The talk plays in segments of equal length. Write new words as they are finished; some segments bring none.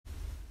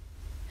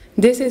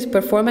This is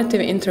Performative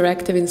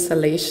Interactive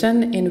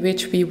Installation, in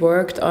which we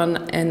worked on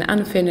an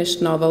unfinished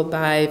novel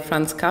by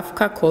Franz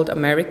Kafkas called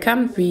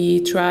Amerika. We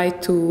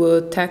tried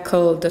to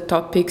tackle the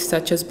topics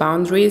such as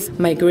boundaries,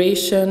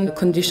 migration,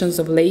 conditions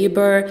of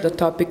labor, the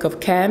topic of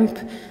camp,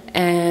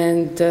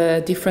 and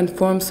different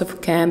forms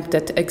of camp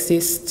that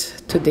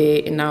exist today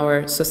in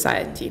our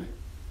society.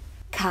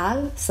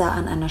 Karl sah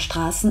an einer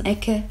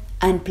Straßenecke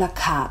ein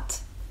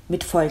Plakat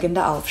mit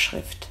folgender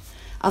Aufschrift: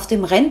 Auf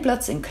dem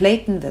Rennplatz in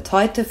Clayton wird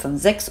heute von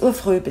 6 Uhr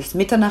früh bis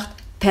Mitternacht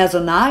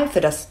Personal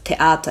für das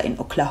Theater in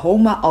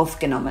Oklahoma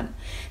aufgenommen.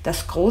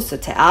 Das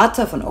große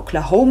Theater von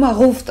Oklahoma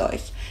ruft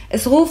euch.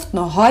 Es ruft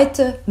nur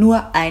heute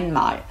nur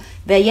einmal.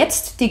 Wer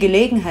jetzt die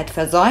Gelegenheit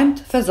versäumt,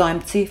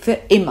 versäumt sie für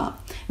immer.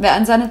 Wer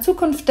an seine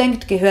Zukunft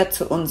denkt, gehört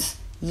zu uns.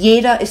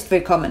 Jeder ist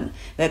willkommen.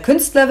 Wer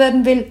Künstler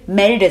werden will,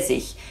 melde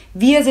sich.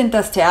 Wir sind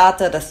das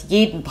Theater, das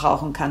jeden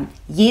brauchen kann.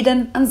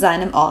 Jeden an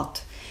seinem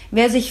Ort.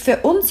 Wer sich für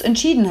uns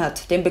entschieden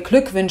hat, den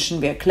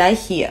beglückwünschen wir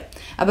gleich hier.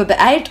 Aber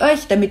beeilt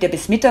euch, damit ihr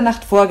bis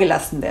Mitternacht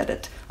vorgelassen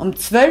werdet. Um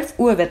 12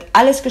 Uhr wird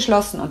alles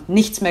geschlossen und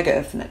nichts mehr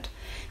geöffnet.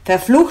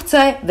 Verflucht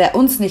sei, wer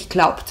uns nicht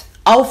glaubt.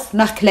 Auf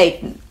nach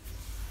Clayton!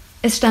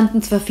 Es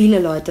standen zwar viele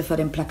Leute vor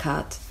dem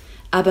Plakat,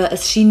 aber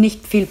es schien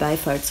nicht viel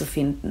Beifall zu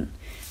finden.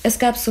 Es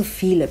gab so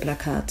viele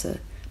Plakate.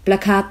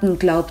 Plakaten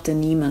glaubte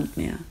niemand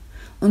mehr.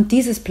 Und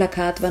dieses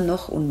Plakat war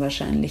noch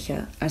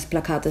unwahrscheinlicher, als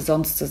Plakate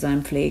sonst zu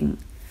sein pflegen.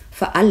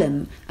 Vor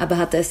allem aber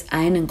hatte es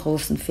einen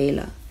großen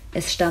Fehler.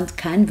 Es stand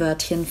kein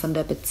Wörtchen von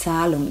der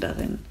Bezahlung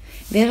darin.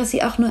 Wäre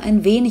sie auch nur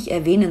ein wenig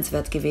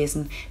erwähnenswert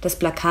gewesen, das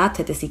Plakat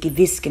hätte sie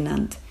gewiss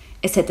genannt.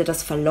 Es hätte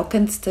das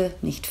Verlockendste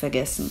nicht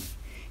vergessen.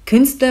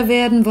 Künstler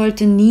werden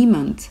wollte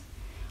niemand.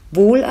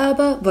 Wohl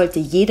aber wollte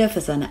jeder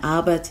für seine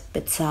Arbeit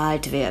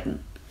bezahlt werden.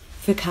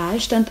 Für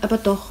Karl stand aber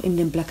doch in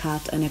dem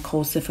Plakat eine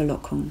große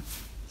Verlockung.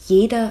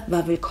 Jeder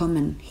war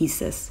willkommen,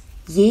 hieß es.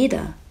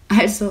 Jeder,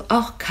 also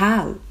auch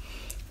Karl.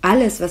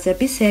 Alles, was er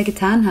bisher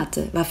getan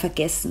hatte, war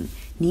vergessen.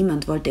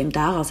 Niemand wollte ihm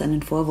daraus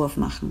einen Vorwurf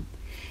machen.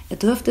 Er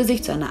durfte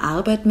sich zu einer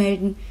Arbeit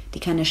melden, die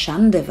keine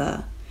Schande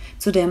war,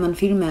 zu der man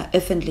vielmehr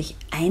öffentlich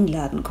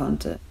einladen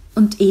konnte.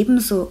 Und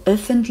ebenso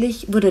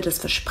öffentlich wurde das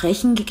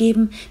Versprechen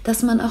gegeben,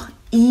 dass man auch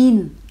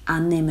ihn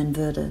annehmen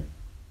würde.